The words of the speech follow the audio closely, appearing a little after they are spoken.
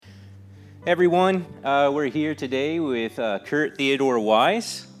Hey everyone, we're here today with Kurt Theodore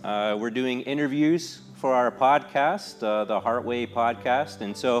Wise. We're doing interviews for our podcast, the Heartway podcast,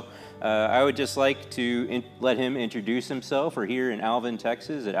 and so I would just like to let him introduce himself. We're here in Alvin,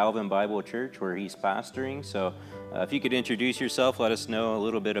 Texas at Alvin Bible Church where he's pastoring, so if you could introduce yourself, let us know a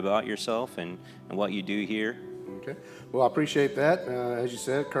little bit about yourself and what you do here. Okay. Well, I appreciate that. As you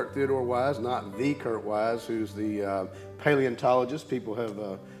said, Kurt Theodore Wise, not the Kurt Wise, who's the paleontologist. People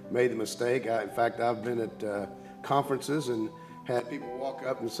have made the mistake. In fact, I've been at conferences and had people walk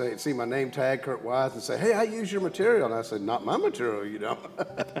up and see my name tag, Kurt Wise, and say, "Hey, I use your material." And I said, "Not my material, you don't,"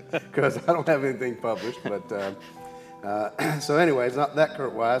 because I don't have anything published. But so anyways, not that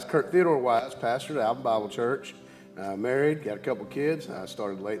Kurt Wise. Kurt Theodore Wise, pastor at Alvin Bible Church. Married, got a couple kids. I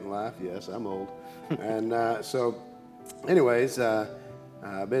started late in life. Yes, I'm old. And anyways,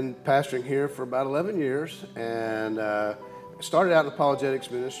 I've been pastoring here for about 11 years and started out in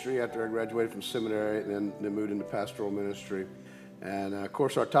apologetics ministry after I graduated from seminary and then moved into pastoral ministry. And of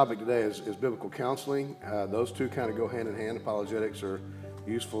course, our topic today is biblical counseling. Those two kind of go hand in hand. Apologetics are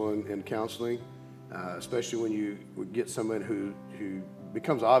useful in counseling, especially when you get someone who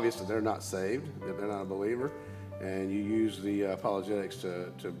becomes obvious that they're not saved, that they're not a believer. And you use the apologetics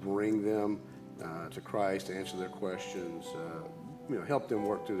to bring them to Christ, to answer their questions, help them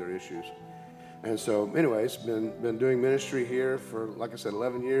work through their issues. And so, anyways, been doing ministry here for, like I said,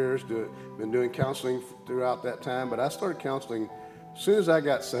 11 years. Been doing counseling throughout that time. But I started counseling as soon as I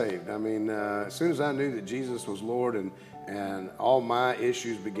got saved. I mean, as soon as I knew that Jesus was Lord and all my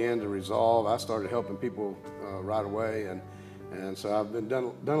issues began to resolve, I started helping people right away. And so I've been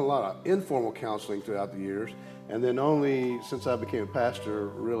done a lot of informal counseling throughout the years. And then only since I became a pastor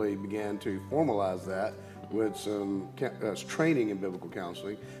really began to formalize that with some training in biblical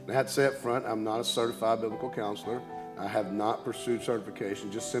counseling. And I had to say up front, I'm not a certified biblical counselor. I have not pursued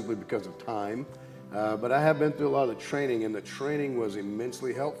certification just simply because of time. But I have been through a lot of the training, and the training was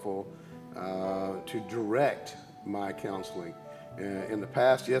immensely helpful to direct my counseling. In the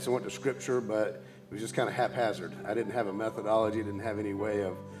past, yes, I went to Scripture, but it was just kind of haphazard. I didn't have a methodology, didn't have any way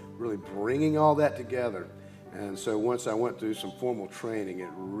of really bringing all that together. And so once I went through some formal training, it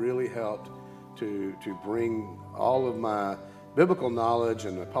really helped to bring all of my biblical knowledge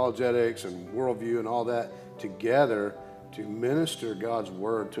and apologetics and worldview and all that together to minister God's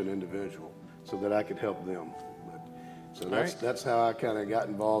word to an individual so that I could help them. So that's how I kind of got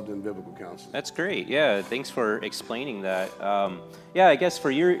involved in biblical counseling. That's great. Yeah, thanks for explaining that. Yeah, I guess for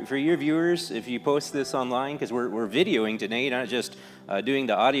your viewers, if you post this online, because we're videoing today, not just doing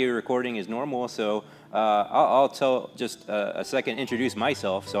the audio recording as normal. So I'll tell just a second, introduce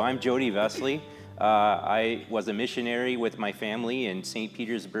myself. So I'm Jody Vesley. I was a missionary with my family in St.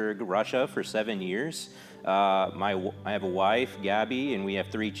 Petersburg, Russia for 7 years. I have a wife, Gabby, and we have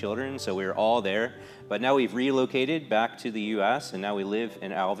 3 children, so we're all there. But now we've relocated back to the U.S., and now we live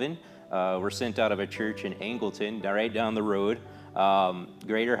in Alvin. We're sent out of a church in Angleton, right down the road,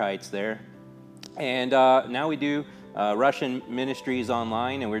 Greater Heights there. And now we do Russian ministries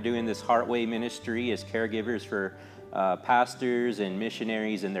online, and we're doing this Heartway ministry as caregivers for pastors and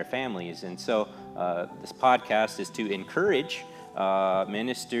missionaries and their families. And so this podcast is to encourage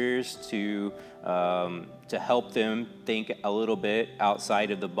ministers to help them think a little bit outside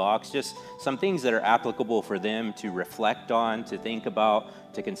of the box, just some things that are applicable for them to reflect on, to think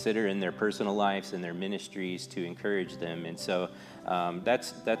about, to consider in their personal lives and their ministries, to encourage them. And so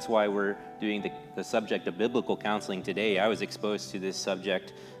that's why we're doing the subject of biblical counseling today. I was exposed to this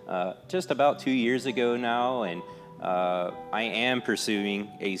subject just about 2 years ago now, and I am pursuing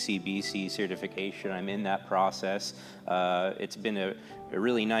ACBC certification. I'm in that process. It's been a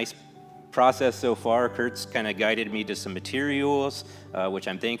really nice process so far. Kurt's kind of guided me to some materials, which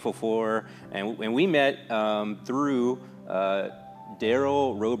I'm thankful for. And we met through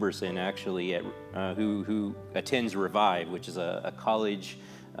Daryl Roberson, actually, who attends Revive, which is a college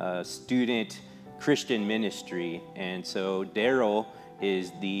student Christian ministry. And so Daryl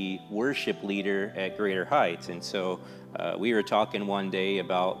is the worship leader at Greater Heights. And so we were talking one day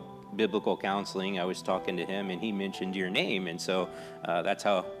about biblical counseling. I was talking to him, and he mentioned your name. And so that's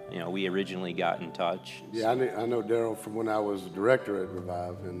how we originally got in touch. Yeah, I know Daryl from when I was director at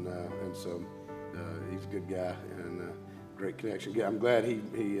Revive, and so he's a good guy and great connection. Yeah, I'm glad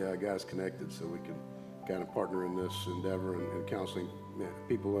he got us connected so we can kind of partner in this endeavor and counseling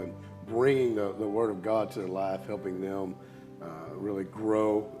people and bringing the Word of God to their life, helping them really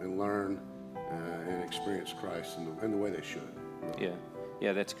grow and learn and experience Christ in the way they should. Really.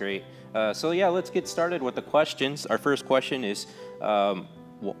 Yeah, that's great. So let's get started with the questions. Our first question is,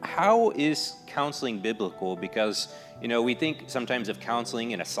 Well, how is counseling biblical? Because, we think sometimes of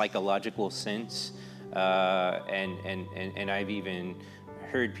counseling in a psychological sense, and I've even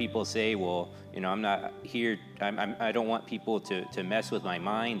heard people say, well, I'm not here, I don't want people to mess with my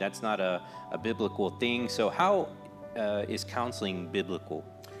mind. That's not a biblical thing. So how is counseling biblical?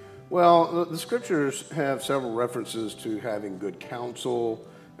 Well, the scriptures have several references to having good counsel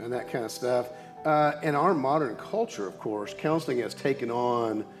and that kind of stuff. In our modern culture, of course, counseling has taken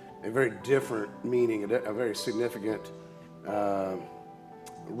on a very different meaning, a very significant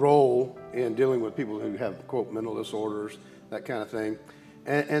role in dealing with people who have, quote, mental disorders, that kind of thing.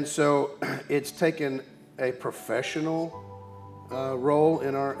 And so it's taken a professional role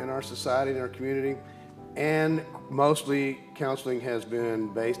in our society, in our community, and mostly counseling has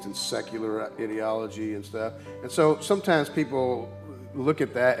been based in secular ideology and stuff. And so sometimes people look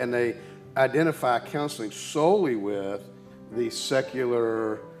at that and they identify counseling solely with the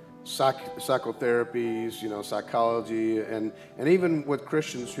secular psychotherapies, psychology, and even with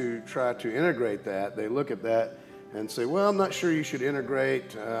Christians who try to integrate that, they look at that and say, well, I'm not sure you should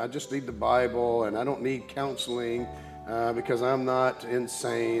integrate. I just need the Bible, and I don't need counseling because I'm not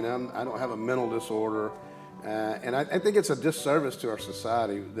insane. I don't have a mental disorder. And I think it's a disservice to our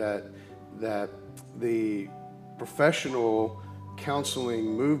society that the professional counseling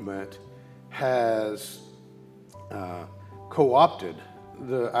movement has co-opted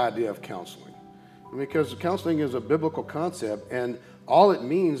the idea of counseling, because counseling is a biblical concept, and all it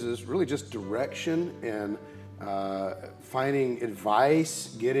means is really just direction and finding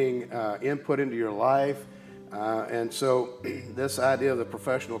advice, getting input into your life. And so this idea of the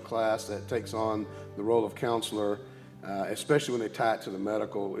professional class that takes on the role of counselor, especially when they tie it to the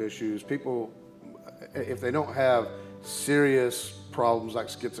medical issues, people, if they don't have serious problems like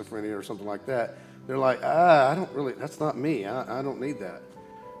schizophrenia or something like that, they're like, that's not me. I don't need that.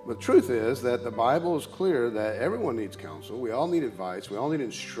 But the truth is that the Bible is clear that everyone needs counsel. We all need advice. We all need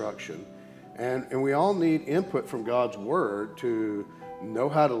instruction. And we all need input from God's Word to know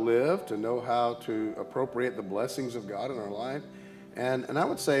how to live, to know how to appropriate the blessings of God in our life. And I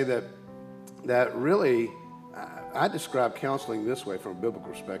would say that really, I describe counseling this way from a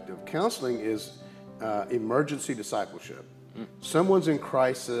biblical perspective. Counseling is emergency discipleship. Someone's in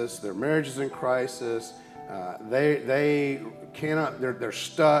crisis, their marriage is in crisis, they cannot, they're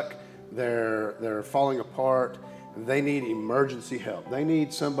stuck, they're falling apart. They need emergency help. They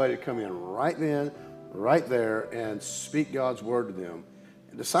need somebody to come in right then, right there, and speak God's word to them.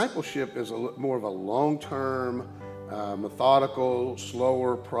 Discipleship is more of a long-term, methodical,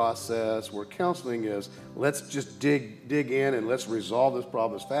 slower process, where counseling is, let's just dig in and let's resolve this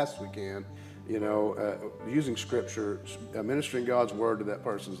problem as fast as we can, using scripture, ministering God's word to that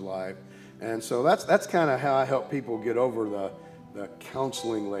person's life. And so that's kind of how I help people get over the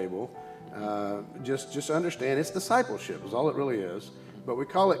counseling label. Just understand it's discipleship is all it really is. But we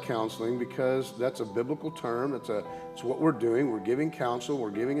call it counseling because that's a biblical term. It's what we're doing. We're giving counsel. We're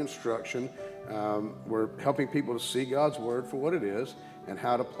giving instruction. We're helping people to see God's word for what it is and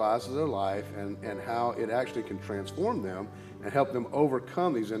how it applies to their life and how it actually can transform them and help them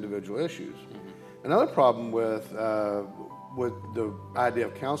overcome these individual issues. Another problem with the idea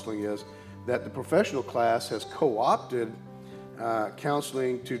of counseling is that the professional class has co-opted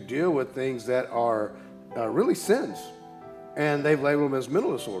counseling to deal with things that are really sins, and they've labeled them as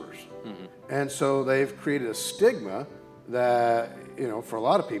mental disorders. And so they've created a stigma that, for a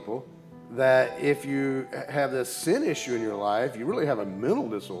lot of people, that if you have this sin issue in your life, you really have a mental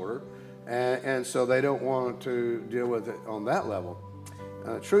disorder, and so they don't want to deal with it on that level.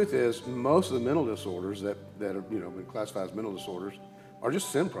 The truth is, most of the mental disorders that have been classified as mental disorders are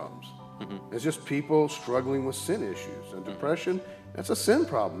just sin problems. It's just people struggling with sin issues. And depression, that's a sin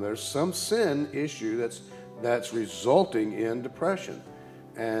problem. There's some sin issue that's resulting in depression.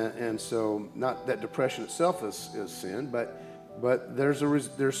 And so, not that depression itself is sin, but there's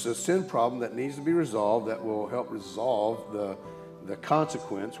a sin problem that needs to be resolved that will help resolve the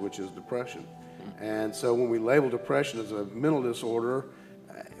consequence, which is depression. And so when we label depression as a mental disorder,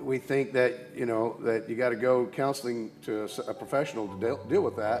 we think that that you got to go counseling to a professional to deal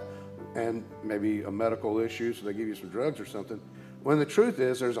with that, and maybe a medical issue, so they give you some drugs or something. When the truth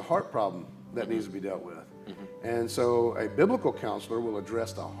is, there's a heart problem that needs to be dealt with. And so a biblical counselor will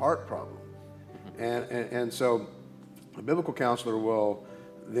address the heart problem. And so a biblical counselor will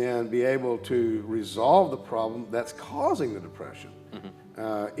then be able to resolve the problem that's causing the depression.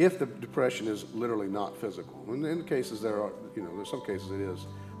 If the depression is literally not physical. In cases there's some cases it is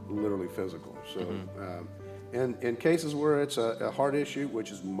literally physical. So in cases where it's a heart issue,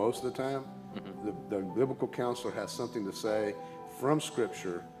 which is most of the time, the biblical counselor has something to say from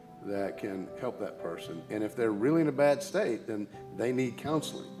Scripture that can help that person. And if they're really in a bad state, then they need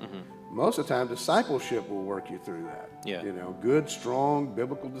counseling. Most of the time, discipleship will work you through that. Yeah. You know, good, strong,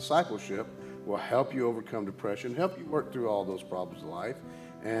 biblical discipleship will help you overcome depression, help you work through all those problems of life,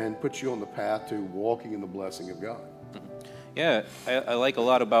 and put you on the path to walking in the blessing of God. Yeah, I like a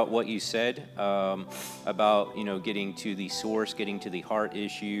lot about what you said about, you know, getting to the source, getting to the heart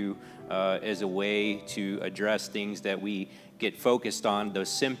issue as a way to address things that we get focused on, those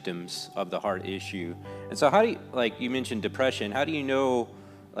symptoms of the heart issue. And so how do you, like you mentioned depression, how do you know,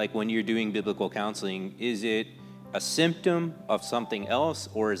 like when you're doing biblical counseling, is it a symptom of something else,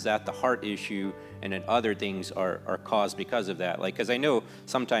 or is that the heart issue and then other things are caused because of that? Like, because I know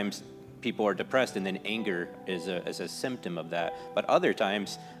sometimes people are depressed and then anger is a symptom of that, but other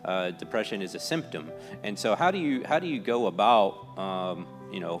times depression is a symptom. And so how do you go about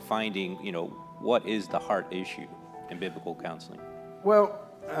you know, finding, you know, what is the heart issue in biblical counseling? Well,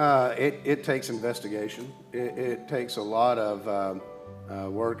 it takes investigation. It takes a lot of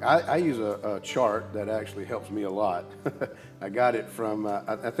work. I use a chart that actually helps me a lot. I got it from,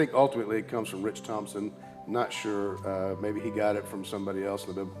 I think ultimately it comes from Rich Thompson. Not sure, maybe he got it from somebody else in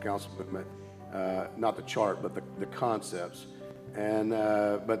the biblical counsel movement. Not the chart, but the concepts. And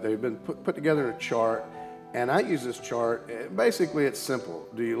but they've been put together in a chart. And I use this chart. Basically, it's simple.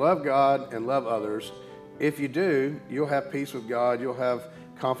 Do you love God and love others? If you do, you'll have peace with God. You'll have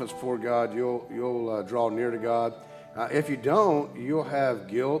confidence before God. You'll draw near to God. If you don't, you'll have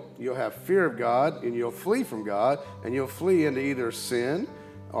guilt. You'll have fear of God, and you'll flee from God, and you'll flee into either sin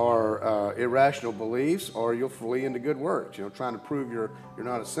or irrational beliefs, or you'll flee into good works. You know, trying to prove you're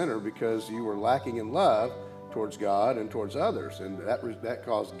not a sinner because you were lacking in love towards God and towards others, and that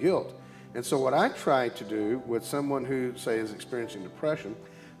caused guilt. And so what I try to do with someone who, say, is experiencing depression,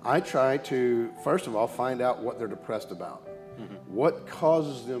 I try to, first of all, find out what they're depressed about. What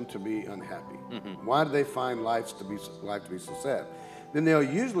causes them to be unhappy? Why do they find life to be so sad? Then they'll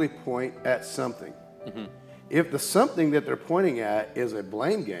usually point at something. If the something that they're pointing at is a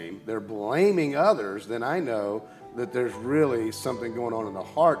blame game, they're blaming others, then I know that there's really something going on in the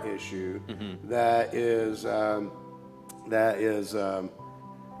heart issue that is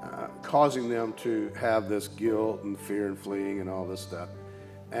causing them to have this guilt and fear and fleeing and all this stuff.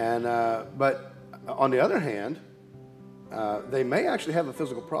 And but on the other hand, they may actually have a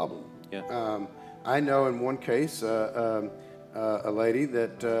physical problem. Yeah. I know in one case, a lady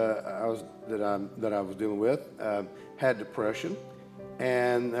that I was dealing with had depression,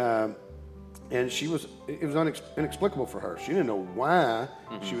 and it was inexplicable for her. She didn't know why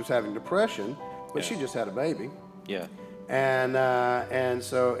she was having depression, but she just had a baby. Yeah. And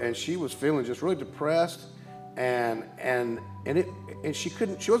she was feeling just really depressed, and she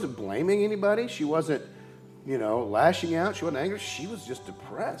wasn't blaming anybody. She wasn't, lashing out. She wasn't angry. She was just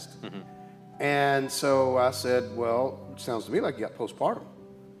depressed. And so I said, well, it sounds to me like you got postpartum.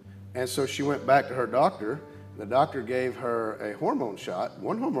 And so she went back to her doctor. The doctor gave her a hormone shot.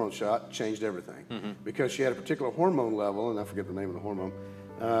 One hormone shot changed everything because she had a particular hormone level, and I forget the name of the hormone,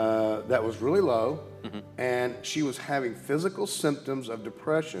 that was really low, and she was having physical symptoms of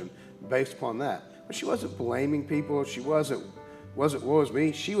depression based upon that. But she wasn't blaming people. She wasn't woe is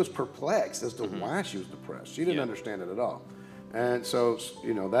me. She was perplexed as to why she was depressed. She didn't understand it at all. And so,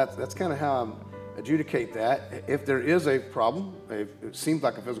 that's kind of how I adjudicate that. If there is a problem, if it seems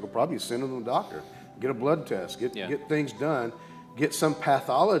like a physical problem, you send them to the doctor, get a blood test, get things done, get some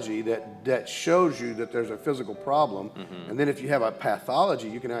pathology that shows you that there's a physical problem. And then if you have a pathology,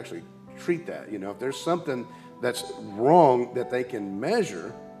 you can actually treat that. If there's something that's wrong that they can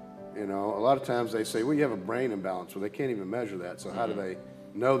measure, a lot of times they say, well, you have a brain imbalance. Well, they can't even measure that. So how do they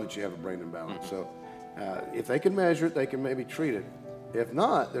know that you have a brain imbalance? So if they can measure it, they can maybe treat it. If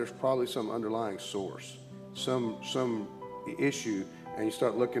not, there's probably some underlying source, some issue, and you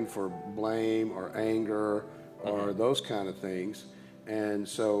start looking for blame or anger or those kind of things. And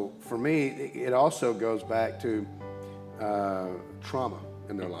so for me, it also goes back to trauma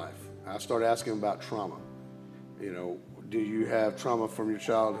in their life. I start asking them about trauma. Do you have trauma from your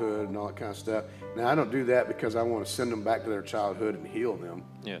childhood and all that kind of stuff? Now, I don't do that because I want to send them back to their childhood and heal them.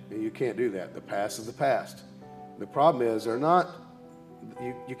 Yeah. You can't do that. The past is the past. The problem is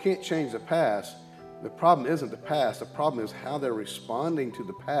you can't change the past. The problem isn't the past. The problem is how they're responding to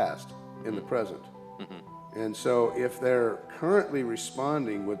the past in the present. And so if they're currently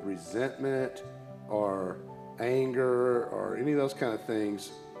responding with resentment or anger or any of those kind of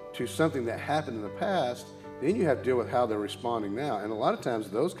things to something that happened in the past, then you have to deal with how they're responding now. And a lot of times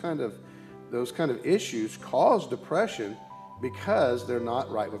those kind of issues cause depression because they're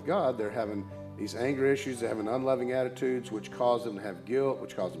not right with God. They're having these anger issues, they're having unloving attitudes, which cause them to have guilt,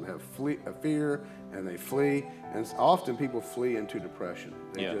 which cause them to have fear, and they flee. And often people flee into depression.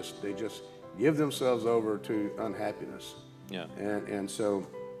 They just give themselves over to unhappiness. Yeah. And so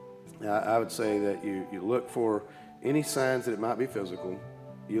I would say that you look for any signs that it might be physical.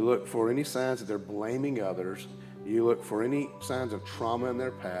 You look for any signs that they're blaming others. You look for any signs of trauma in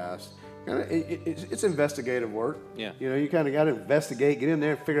their past. It's investigative work. Yeah. You kind of got to investigate, get in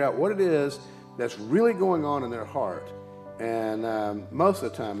there, and figure out what it is that's really going on in their heart. And most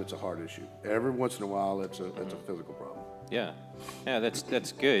of the time, it's a heart issue. Every once in a while, it's a physical problem. Yeah,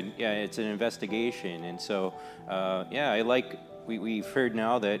 that's good. Yeah, it's an investigation, and so we've heard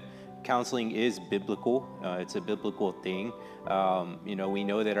now that counseling is biblical. It's a biblical thing. We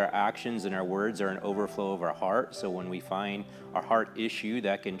know that our actions and our words are an overflow of our heart. So when we find our heart issue,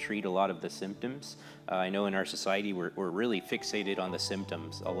 that can treat a lot of the symptoms. I know in our society we're really fixated on the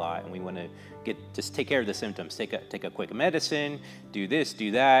symptoms a lot, and we want to just take care of the symptoms. Take a quick medicine, do this,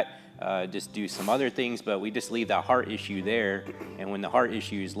 do that. Just do some other things, but we just leave that heart issue there. And when the heart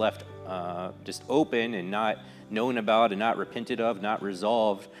issue is left just open and not known about and not repented of, not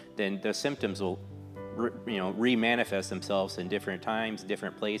resolved, then the symptoms will re-manifest themselves in different times,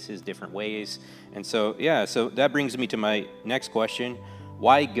 different places, different ways. And so that brings me to my next question.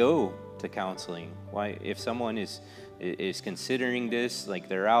 Why go to counseling? Why, if someone is considering this, like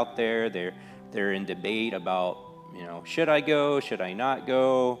they're out there, they're in debate about, should I go, should I not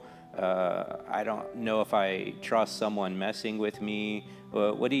go? I don't know if I trust someone messing with me.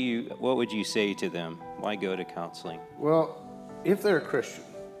 What would you say to them? Why go to counseling? Well, if they're a Christian,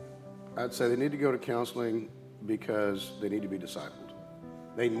 I'd say they need to go to counseling because they need to be discipled.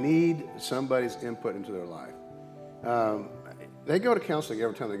 They need somebody's input into their life. They go to counseling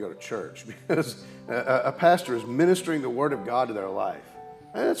every time they go to church because a pastor is ministering the Word of God to their life.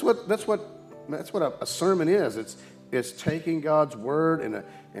 And that's what a sermon is. It's taking God's Word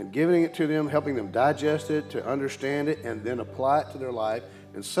and giving it to them, helping them digest it, to understand it, and then apply it to their life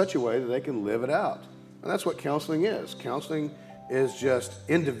in such a way that they can live it out. And that's what counseling is. Counseling is just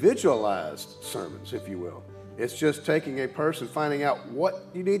individualized sermons, if you will. It's just taking a person, finding out what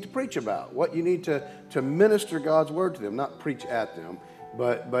you need to preach about, what you need to minister God's Word to them, not preach at them,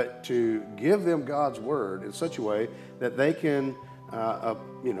 but to give them God's Word in such a way that they can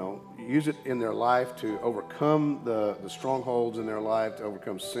use it in their life to overcome the strongholds in their life, to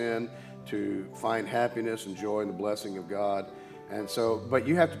overcome sin, to find happiness and joy in the blessing of God. And so, but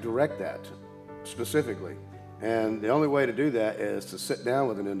you have to direct that specifically. And the only way to do that is to sit down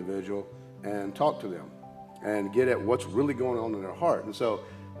with an individual and talk to them and get at what's really going on in their heart. And so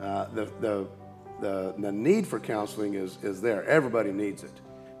the need for counseling is there. Everybody needs it.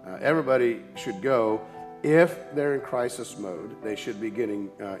 Everybody should go. If they're in crisis mode, they should be getting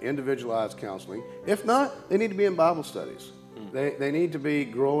individualized counseling. If not, they need to be in Bible studies. They need to be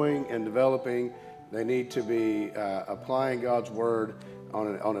growing and developing. They need to be applying God's Word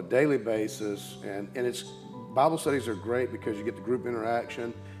on a daily basis. And it's Bible studies are great because you get the group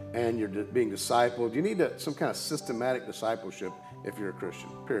interaction and you're being discipled. You need some kind of systematic discipleship if you're a Christian,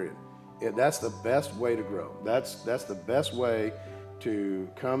 period. That's the best way to grow. That's the best way to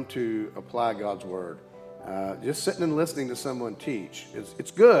come to apply God's Word. Just sitting and listening to someone teach,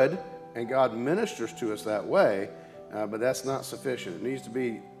 it's good, and God ministers to us that way, but that's not sufficient. There needs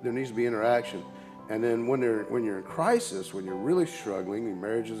to be interaction. And then when you're in crisis, when you're really struggling, your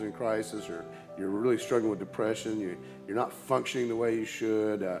marriage is in crisis, or you're really struggling with depression, you're not functioning the way you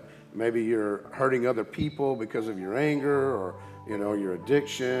should, maybe you're hurting other people because of your anger or your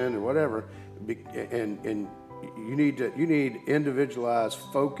addiction or whatever, and you need individualized,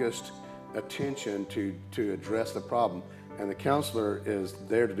 focused attention to address the problem, and the counselor is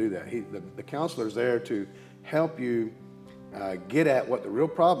there to do that. The counselor is there to help you get at what the real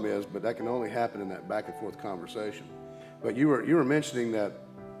problem is, but that can only happen in that back and forth conversation. But you were mentioning that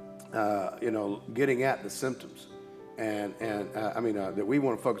getting at the symptoms, and that we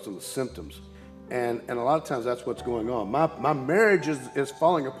want to focus on the symptoms, and a lot of times that's what's going on. My marriage is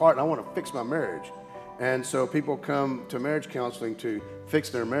falling apart, and I want to fix my marriage. And so people come to marriage counseling to fix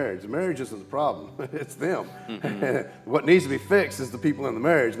their marriage. The marriage isn't the problem. It's them. Mm-hmm. What needs to be fixed is the people in the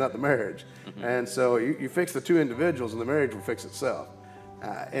marriage, not the marriage. Mm-hmm. And so you fix the two individuals and the marriage will fix itself.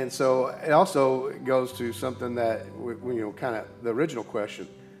 And so it also goes to something that, kind of the original question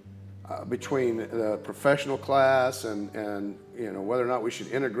between the professional class and whether or not we should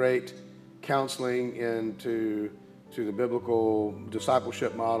integrate counseling into the biblical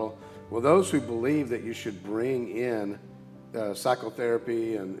discipleship model. Well, those who believe that you should bring in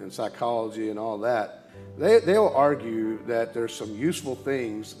psychotherapy and psychology and all that, they'll argue that there's some useful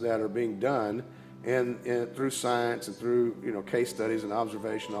things that are being done through science and through case studies and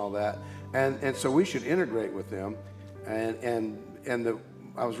observation, all that, and so we should integrate with them.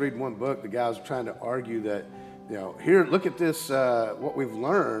 I was reading one book. The guy was trying to argue that here, look at this, what we've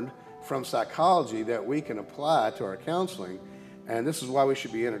learned from psychology that we can apply to our counseling, and this is why we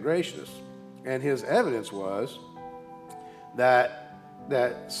should be integrationists. And his evidence was that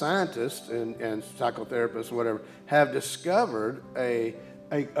scientists and psychotherapists, whatever, have discovered a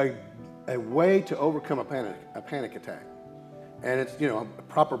way to overcome a panic attack, and it's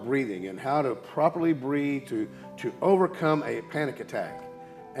proper breathing and how to properly breathe to overcome a panic attack,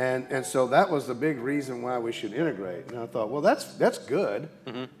 and so that was the big reason why we should integrate. And I thought, well, that's good,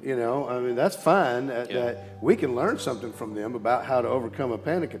 I mean, that's fine that we can learn something from them about how to overcome a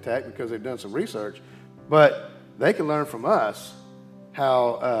panic attack because they've done some research, but they can learn from us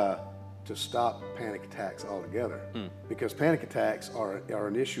how to stop panic attacks altogether, because panic attacks are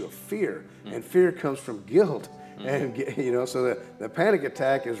an issue of fear, and fear comes from guilt, and so the panic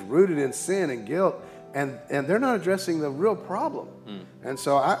attack is rooted in sin and guilt, and they're not addressing the real problem. And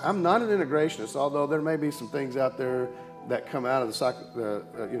so I'm not an integrationist, although there may be some things out there that come out of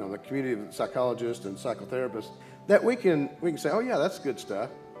the community of psychologists and psychotherapists that we can say, oh yeah, that's good stuff.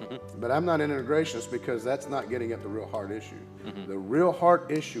 But I'm not an integrationist because that's not getting at the real heart issue. The real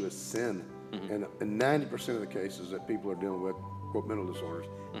heart issue is sin. And in 90% of the cases that people are dealing with, quote, mental disorders,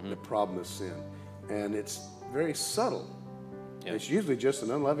 the problem is sin. And it's very subtle. It's usually just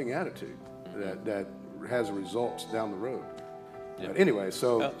an unloving attitude that has results down the road. But anyway,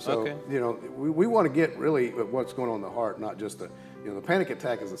 we want to get really at what's going on in the heart, not just the panic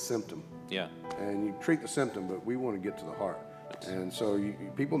attack is a symptom. Yeah. And you treat the symptom, but we want to get to the heart. And so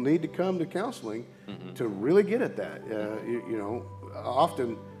people need to come to counseling to really get at that.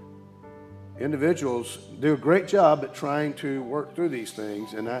 Often individuals do a great job at trying to work through these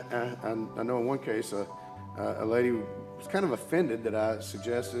things. And I know in one case, a lady was kind of offended that I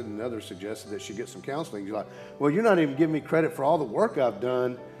suggested and others suggested that she get some counseling. She's like, well, you're not even giving me credit for all the work I've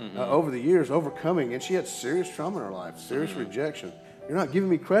done over the years, overcoming. And she had serious trauma in her life, serious rejection. You're not giving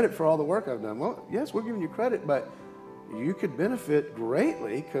me credit for all the work I've done. Well, yes, we're giving you credit, but you could benefit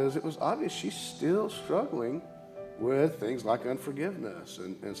greatly because it was obvious she's still struggling with things like unforgiveness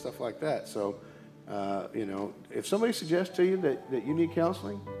and stuff like that. So, if somebody suggests to you that you need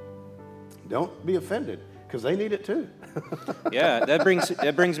counseling, don't be offended because they need it too. That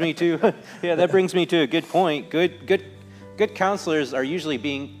brings me to a good point. Good counselors are usually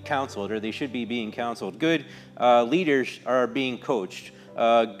being counseled, or they should be being counseled. Good leaders are being coached.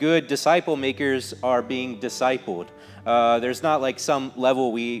 Good disciple makers are being discipled. There's not like some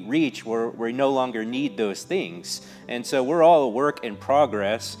level we reach where we no longer need those things. And so we're all a work in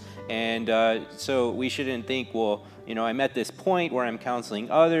progress. And so we shouldn't think, well, I'm at this point where I'm counseling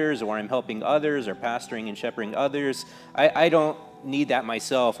others or I'm helping others or pastoring and shepherding others. I don't need that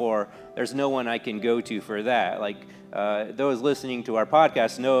myself, or there's no one I can go to for that. Like those listening to our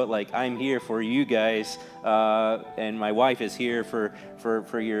podcast know, like, I'm here for you guys, and my wife is here for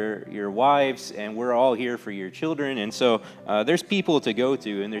your wives, and we're all here for your children. And so there's people to go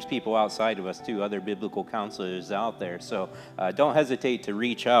to, and there's people outside of us too, other biblical counselors out there. So don't hesitate to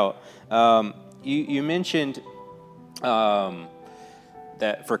reach out. You mentioned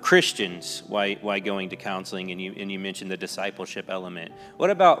that for Christians, why going to counseling, and you mentioned the discipleship element. What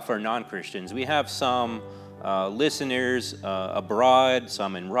about for non-Christians? We have some listeners abroad,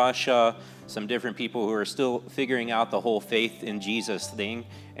 some in Russia, some different people who are still figuring out the whole faith in Jesus thing.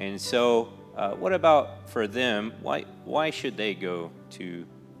 And so what about for them? Why should they go to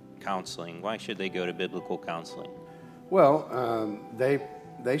counseling? Why should they go to biblical counseling? Well,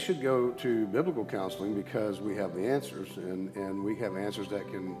 they should go to biblical counseling because we have the answers, and we have answers that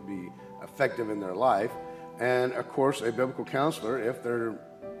can be effective in their life. And of course, a biblical counselor, if they're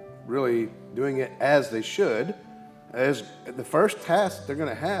really doing it as they should, as the first task they're going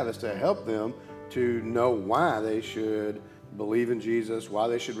to have is to help them to know why they should believe in Jesus, why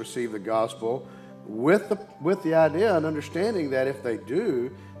they should receive the gospel, with the idea and understanding that if they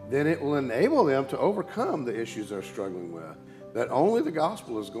do, then it will enable them to overcome the issues they're struggling with. That only the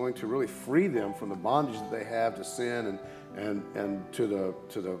gospel is going to really free them from the bondage that they have to sin and to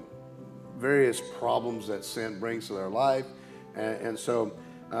the various problems that sin brings to their life. And so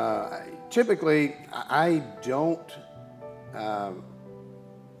typically I don't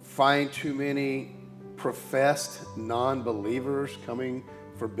find too many professed non-believers coming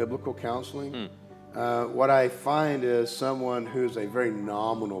for biblical counseling. What I find is someone who's a very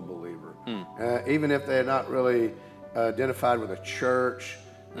nominal believer. Even if they're not really identified with a church.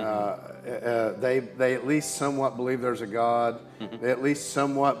 They at least somewhat believe there's a God. They at least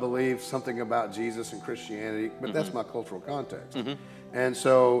somewhat believe something about Jesus and Christianity, but that's my cultural context. And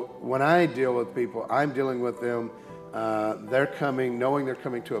so when I deal with people, I'm dealing with them. They're coming, knowing they're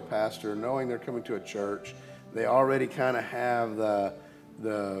coming to a pastor, knowing they're coming to a church. They already kind of have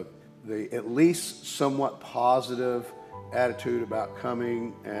the at least somewhat positive attitude about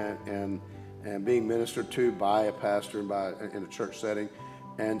coming and being ministered to by a pastor and in a church setting.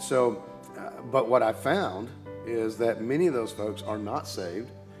 And so, but what I found is that many of those folks are not saved.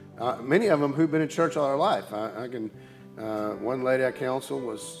 Many of them who've been in church all their life. One lady I counseled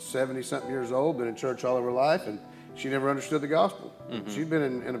was 70-something years old, been in church all of her life, and she never understood the gospel. She'd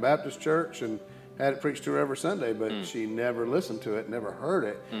been in a Baptist church and had it preached to her every Sunday, but she never listened to it, never heard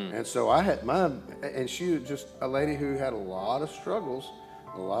it. And so I had and she was just a lady who had a lot of struggles,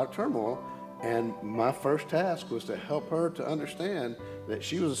 a lot of turmoil. And my first task was to help her to understand that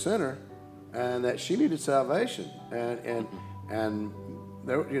she was a sinner and that she needed salvation. And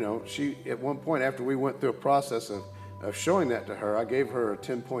there, she, at one point after we went through a process of showing that to her, I gave her a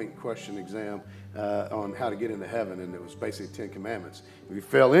 10-point question exam on how to get into heaven, and it was basically 10 commandments. If you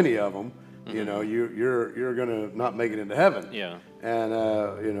fail any of them, you're going to not make it into heaven. Yeah. And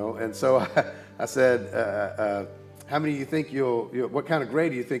and so I said, how many do you think what kind of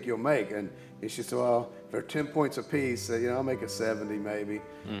grade do you think you'll make? And she said, well, if they're 10 points apiece, I'll make a 70 maybe.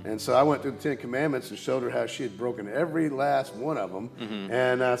 And so I went through the 10 commandments and showed her how she had broken every last one of them.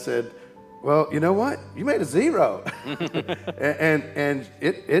 And I said, well, you know what? You made a 0. and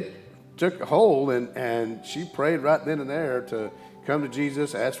it took a hold, and she prayed right then and there to come to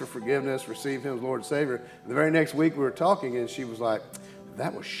Jesus, ask for forgiveness, receive him as Lord and Savior. The very next week we were talking, and she was like,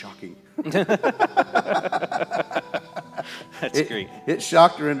 that was shocking. That's great. It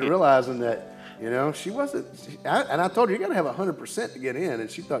shocked her into realizing that, she wasn't, and I told her, you got to have 100% to get in,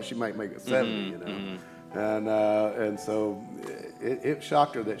 and she thought she might make a 70, And so it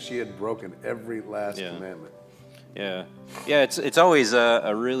shocked her that she had broken every last commandment. Yeah. Yeah, it's always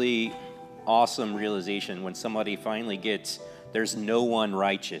a really awesome realization when somebody finally gets, there's no one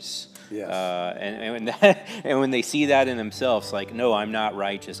righteous. Yes. And when they see that in themselves, like, no, I'm not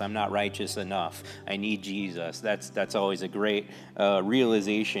righteous. I'm not righteous enough. I need Jesus. That's always a great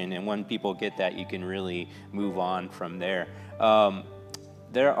realization. And when people get that, you can really move on from there.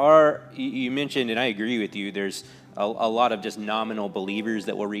 There are, you mentioned, and I agree with you, there's a lot of just nominal believers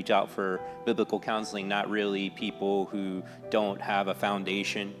that will reach out for biblical counseling, not really people who don't have a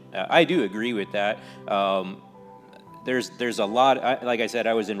foundation. I do agree with that. There's a lot. Like I said,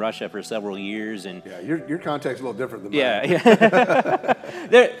 I was in Russia for several years, and your context's a little different than mine.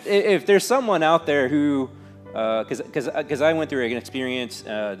 If there's someone out there who, because I went through an experience.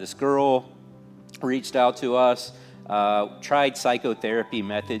 This girl reached out to us, tried psychotherapy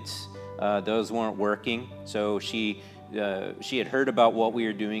methods. Those weren't working, so she had heard about what we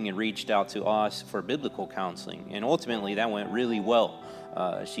were doing and reached out to us for biblical counseling, and ultimately that went really well.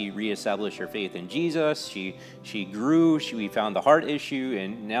 She reestablished her faith in Jesus. She grew. We found the heart issue,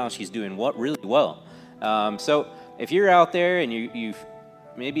 and now she's doing really well. So if you're out there and you've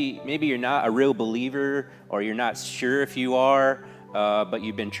maybe you're not a real believer, or you're not sure if you are, but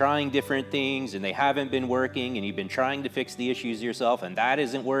you've been trying different things and they haven't been working, and you've been trying to fix the issues yourself and that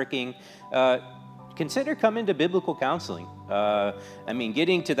isn't working, consider coming to biblical counseling.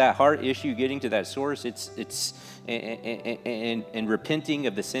 Getting to that heart issue, getting to that source, it's and repenting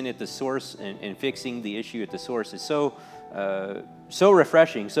of the sin at the source and fixing the issue at the source is so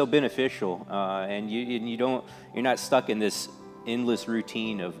refreshing, so beneficial, and you're not stuck in this endless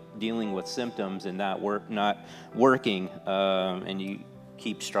routine of dealing with symptoms and not working, and you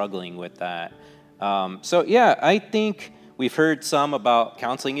keep struggling with that. I think we've heard some about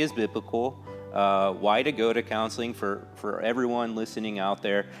counseling is biblical. Why to go to counseling for everyone listening out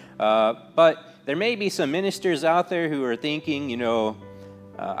there. But there may be some ministers out there who are thinking,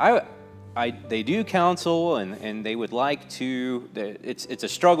 they do counsel and they would like to. It's a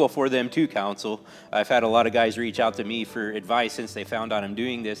struggle for them to counsel. I've had a lot of guys reach out to me for advice since they found out I'm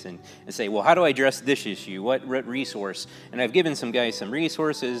doing this and say, well, how do I address this issue? What resource? And I've given some guys some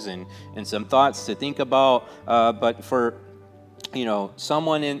resources and some thoughts to think about. But for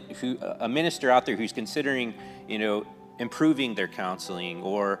someone a minister out there who's considering, improving their counseling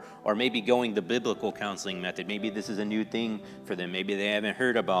or maybe going the biblical counseling method. Maybe this is a new thing for them. Maybe they haven't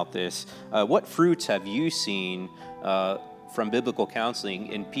heard about this. What fruits have you seen from biblical counseling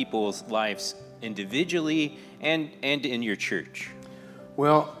in people's lives individually and in your church?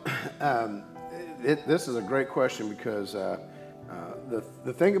 Well, this is a great question because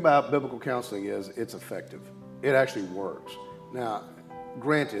the thing about biblical counseling is it's effective. it actually works. Now,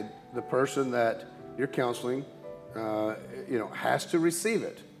 granted, the person that you're counseling, has to receive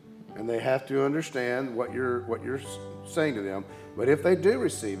it, and they have to understand what you're saying to them. But if they do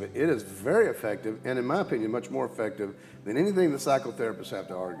receive it, it is very effective, and in my opinion, much more effective than anything the psychotherapists have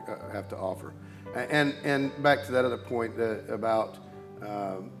to offer. And back to that other point about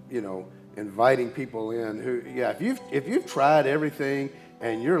inviting people in who, if you've tried everything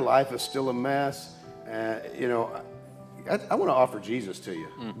and your life is still a mess, I want to offer Jesus to you,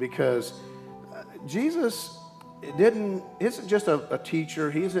 because Jesus isn't just a teacher.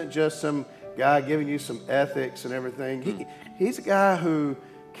 He isn't just some guy giving you some ethics and everything. He's a guy who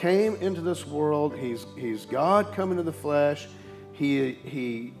came into this world. He's God come into the flesh.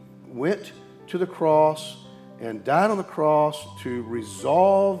 He went to the cross and died on the cross to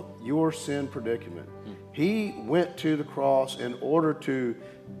resolve your sin predicament. He went to the cross in order to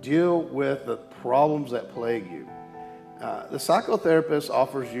deal with the problems that plague you. The psychotherapist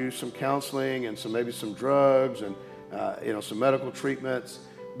offers you some counseling and maybe some drugs and some medical treatments,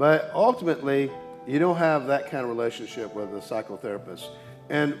 but ultimately you don't have that kind of relationship with a psychotherapist,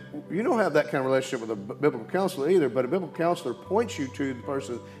 and you don't have that kind of relationship with a biblical counselor either. But a biblical counselor points you to the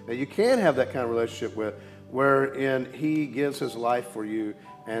person that you can have that kind of relationship with, wherein he gives his life for you.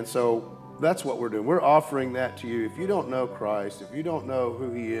 And so that's what we're doing. We're offering that to you. If you don't know Christ, if you don't know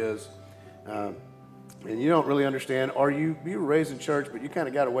who he is, and you don't really understand, or you were raised in church but you kind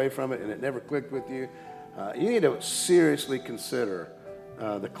of got away from it and it never clicked with you, you need to seriously consider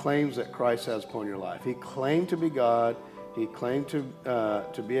the claims that Christ has upon your life. He claimed to be God. He claimed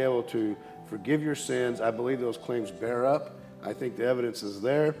to be able to forgive your sins. I believe those claims bear up. I think the evidence is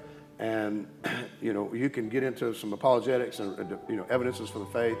there, and you can get into some apologetics and evidences for the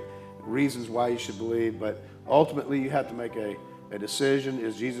faith, reasons why you should believe, but ultimately you have to make a decision.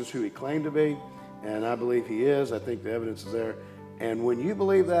 Is Jesus who he claimed to be? And I believe he is. I think the evidence is there. And when you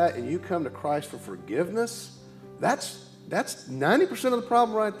believe that and you come to Christ for forgiveness, that's 90% of the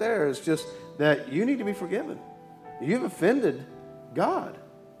problem right there. Is just that you need to be forgiven. You've offended God.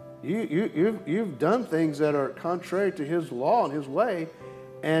 You've done things that are contrary to his law and his way,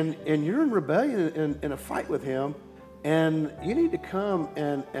 and you're in rebellion in a fight with him, and you need to come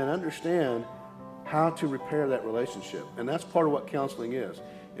and understand how to repair that relationship. And that's part of what counseling is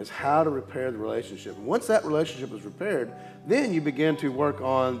how to repair the relationship. And once that relationship is repaired, then you begin to work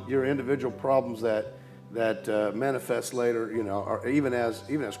on your individual problems that manifest later, or even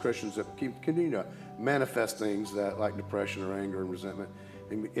as Christians that continue to manifest things that like depression or anger and resentment.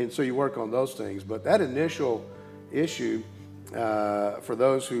 And so you work on those things. But that initial issue for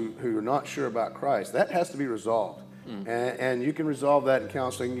those who are not sure about Christ, that has to be resolved. And you can resolve that in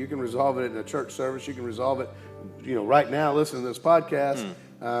counseling. You can resolve it in a church service. You can resolve it, right now, listening to this podcast.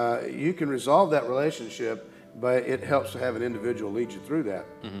 You can resolve that relationship, but it helps to have an individual lead you through that.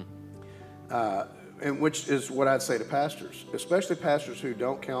 And which is what I'd say to pastors, especially pastors who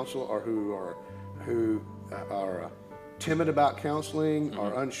don't counsel or who are timid about counseling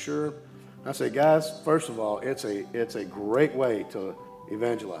or unsure. I say, guys, first of all, it's a great way to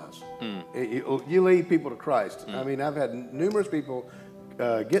evangelize. You lead people to Christ. I mean, I've had numerous people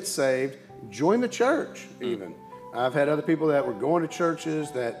get saved, join the church even. I've had other people that were going to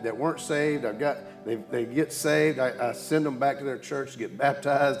churches that weren't saved. They get saved. I send them back to their church to get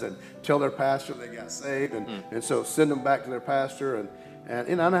baptized and tell their pastor they got saved, and so send them back to their pastor.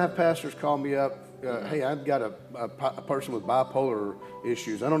 And I have pastors call me up. Hey, I've got a person with bipolar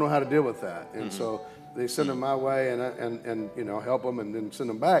issues. I don't know how to deal with that, and so they send them my way, and help them, and then send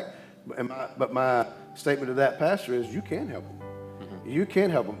them back. But my statement to that pastor is, you can help them. You can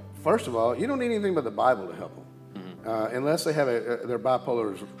help them. First of all, you don't need anything but the Bible to help them. Unless they have their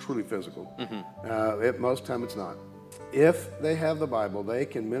bipolar is truly physical. Most time it's not. If they have the Bible, they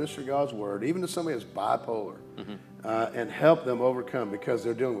can minister God's word, even to somebody that's bipolar, and help them overcome, because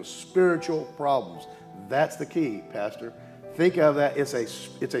they're dealing with spiritual problems. That's the key, Pastor. Think of that. It's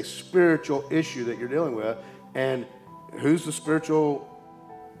a spiritual issue that you're dealing with, and who's the spiritual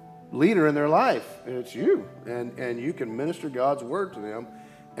leader in their life? It's you, and you can minister God's word to them,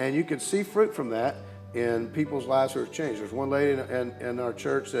 and you can see fruit from that in people's lives who have changed. There's one lady in our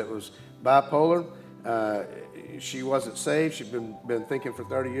church that was bipolar. She wasn't saved. She'd been thinking for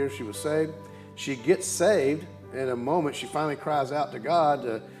 30 years she was saved. She gets saved in a moment. She finally cries out to God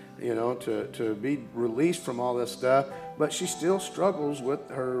to be released from all this stuff, but she still struggles with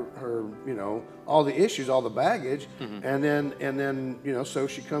her all the issues, all the baggage, and then so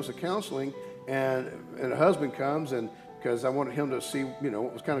she comes to counseling, and her husband comes, and because I wanted him to see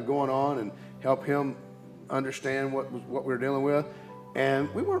what was kind of going on and help him understand what we were dealing with,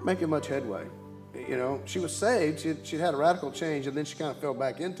 and we weren't making much headway. she was saved. She'd had a radical change, and then she kind of fell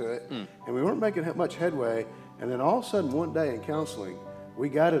back into it, and we weren't making much headway. And then all of a sudden, one day in counseling, we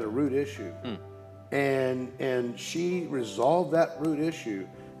got at a root issue, and she resolved that root issue,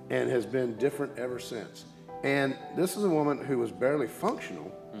 and has been different ever since. And this is a woman who was barely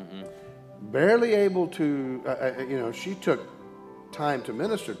functional, barely able to, she took time to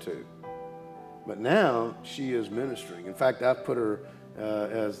minister to, but now she is ministering. In fact, I've put her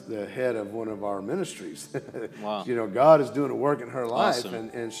as the head of one of our ministries. Wow. God is doing a work in her life, Awesome.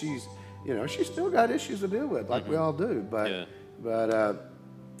 and she's, she's still got issues to deal with, like we all do. But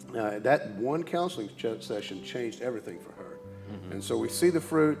that one counseling session changed everything for her. And so we see the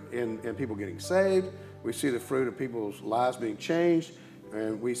fruit in people getting saved. We see the fruit of people's lives being changed,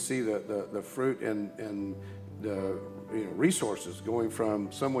 and we see the fruit in the resources going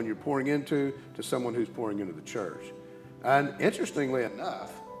from someone you're pouring into to someone who's pouring into the church. And interestingly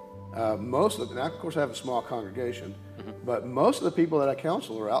enough, most of of course, I have a small congregation, but most of the people that I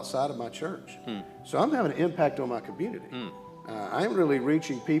counsel are outside of my church. So I'm having an impact on my community. I'm really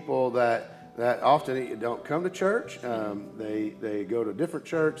reaching people that often don't come to church. They go to a different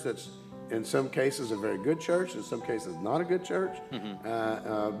church that's, in some cases, a very good church, in some cases, not a good church.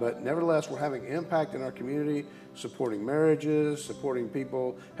 But nevertheless, we're having impact in our community, supporting marriages, supporting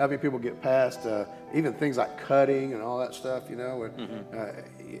people, helping people get past even things like cutting and all that stuff,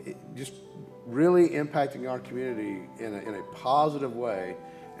 just really impacting our community in a positive way.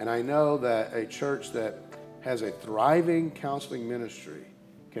 And I know that a church that has a thriving counseling ministry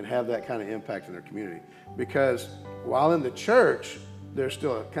can have that kind of impact in their community. Because while in the church, there's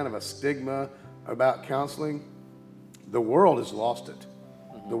still kind of a stigma about counseling, the world has lost it.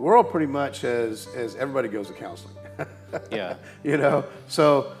 The world pretty much has everybody goes to counseling. Yeah.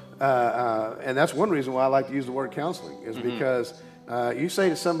 So, and that's one reason why I like to use the word counseling, is because you say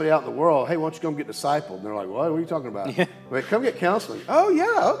to somebody out in the world, hey, why don't you come get discipled? And they're like, what are you talking about? Wait, come get counseling. Oh,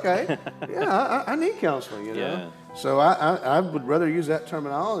 yeah, okay. Yeah, I need counseling, Yeah. So I would rather use that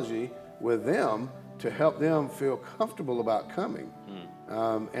terminology with them to help them feel comfortable about coming.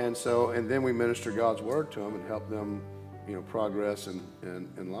 And then we minister God's word to them and help them, progress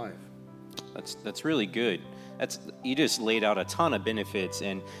in life. That's really good. You just laid out a ton of benefits.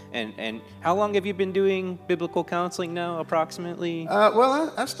 And how long have you been doing biblical counseling now, approximately?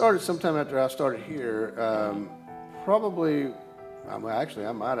 Well, I started sometime after I started here. Probably, actually,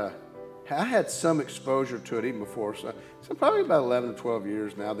 I had some exposure to it even before. So probably about 11 or 12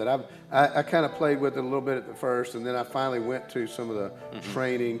 years now that I kind of played with it a little bit at the first, and then I finally went to some of the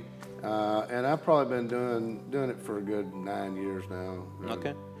training. And I've probably been doing it for a good 9 years now.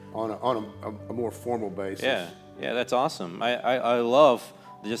 Okay. On a more formal basis. Yeah, that's awesome. I love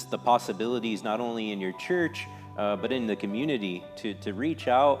just the possibilities, not only in your church, but in the community, to reach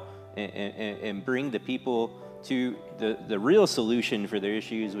out and bring the people to the real solution for their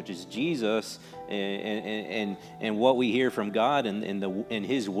issues, which is Jesus, and what we hear from God in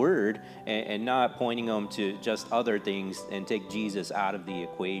His Word, and not pointing them to just other things and take Jesus out of the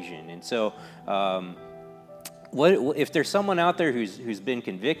equation. And so, what if there's someone out there who's been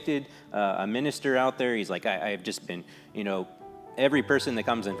convicted, a minister out there, he's like, I've just been, every person that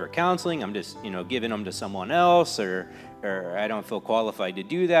comes in for counseling, I'm just, giving them to someone else, or I don't feel qualified to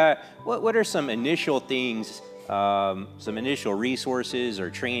do that. What are some initial things, some initial resources or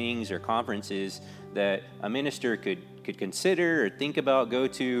trainings or conferences that a minister could consider or think about, go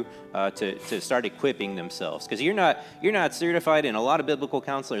to start equipping themselves? Because you're not certified, and a lot of biblical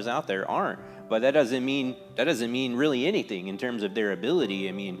counselors out there aren't. But that doesn't mean really anything in terms of their ability.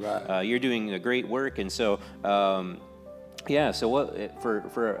 I mean, right. You're doing a great work, and so So what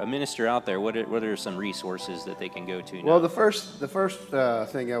for a minister out there, what are some resources that they can go to now? Well, the first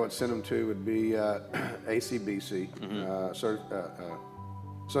thing I would send them to would be ACBC,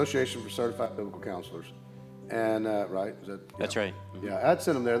 Association for Certified Biblical Counselors, and right, is that? Yeah. That's right. Yeah, I'd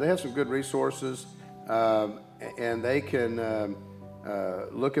send them there. They have some good resources, and they can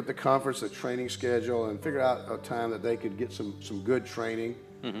look at the conference, the training schedule, and figure out a time that they could get some good training.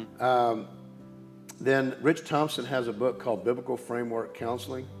 Then Rich Thompson has a book called Biblical Framework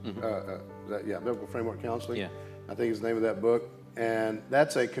Counseling. Biblical Framework Counseling. Yeah. I think is the name of that book, and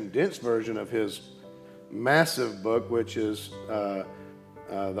that's a condensed version of his massive book, which is The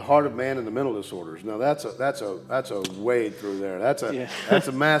Heart of Man and the Mental Disorders. Now that's a wade through there. That's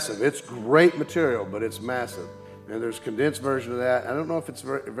a massive. It's great material, but it's massive. And there's a condensed version of that. I don't know if it's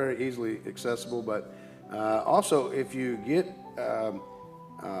very, very easily accessible, but also if you get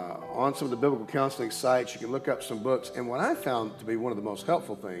on some of the biblical counseling sites, you can look up some books. And what I found to be one of the most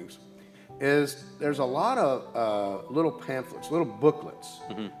helpful things is there's a lot of little pamphlets, little booklets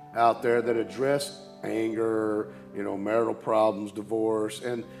out there that address anger, marital problems, divorce,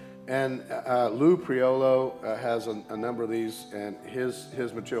 and Lou Priolo has a number of these, and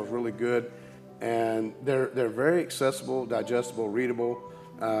his material is really good, and they're very accessible, digestible, readable.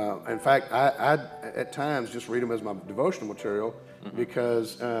 In fact, I at times just read them as my devotional material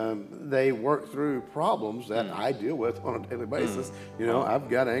because they work through problems that I deal with on a daily basis. I've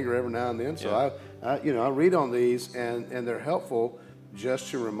got anger every now and then, so I read on these, and they're helpful just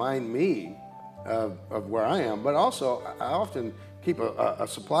to remind me of where I am. But also, I often keep a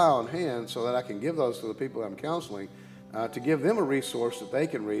supply on hand so that I can give those to the people I'm counseling, to give them a resource that they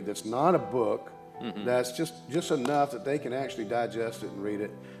can read that's not a book, that's just enough that they can actually digest it and read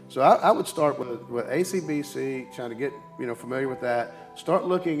it. So I would start with ACBC, trying to get familiar with that. Start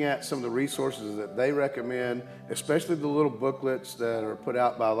looking at some of the resources that they recommend, especially the little booklets that are put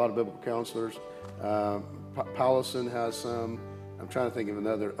out by a lot of biblical counselors. Paulison has some. I'm trying to think of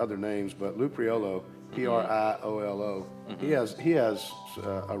other names, but Lou Priolo, Priolo, he has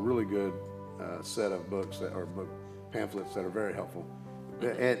a really good set of books book pamphlets that are very helpful.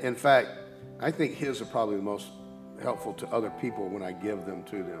 And in fact, I think his are probably the most helpful to other people when I give them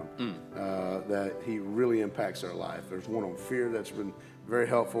to them. That he really impacts their life. There's one on fear that's been very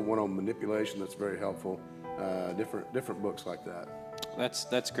helpful. One on manipulation that's very helpful. Different books like that.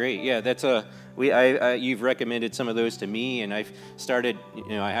 That's great. Yeah, you've recommended some of those to me, and I've started.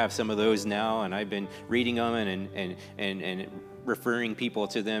 I have some of those now, and I've been reading them and referring people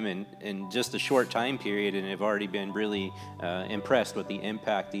to them in just a short time period, and have already been really impressed with the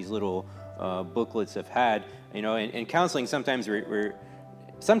impact these little booklets have had. In counseling, sometimes we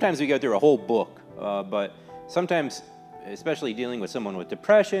go through a whole book, but sometimes, especially dealing with someone with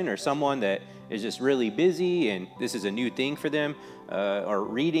depression or someone that is just really busy and this is a new thing for them, or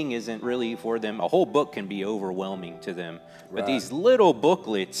reading isn't really for them, a whole book can be overwhelming to them. Right. But these little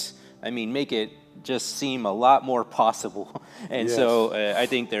booklets, make it just seem a lot more possible. And so I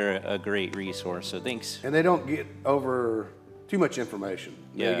think they're a great resource. So thanks. And they don't get over too much information.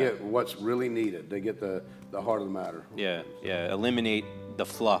 They get what's really needed. They get the heart of the matter. Yeah. Eliminate the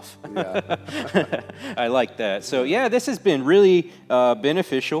fluff. Yeah. I like that. So this has been really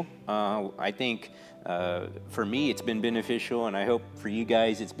beneficial. I think for me it's been beneficial, and I hope for you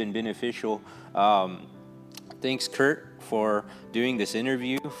guys it's been beneficial. Thanks, Kurt, for doing this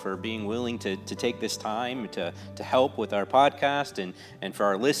interview, for being willing to take this time to help with our podcast, and for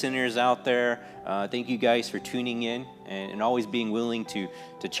our listeners out there, thank you guys for tuning in and always being willing to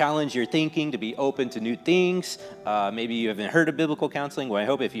challenge your thinking, to be open to new things. Maybe you haven't heard of biblical counseling. Well, I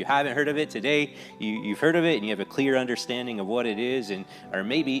hope if you haven't heard of it today, you've heard of it and you have a clear understanding of what it is, or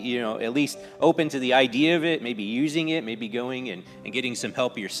maybe at least open to the idea of it, maybe using it, maybe going and getting some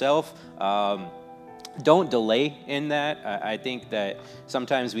help yourself. Don't delay in that. I think that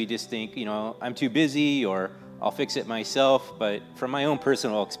sometimes we just think, I'm too busy, or I'll fix it myself. But from my own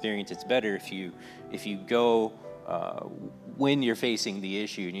personal experience, it's better if you go when you're facing the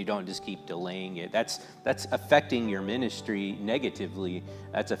issue and you don't just keep delaying it. That's affecting your ministry negatively.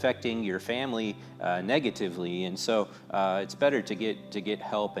 That's affecting your family negatively. And so it's better to get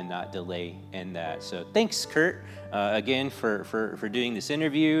help and not delay in that. So thanks, Kurt, again for doing this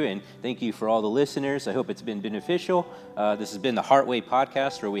interview, and thank you for all the listeners. I hope it's been beneficial. This has been the Heartway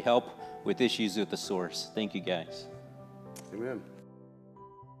Podcast, where we help with issues with the source. Thank you, guys. Amen.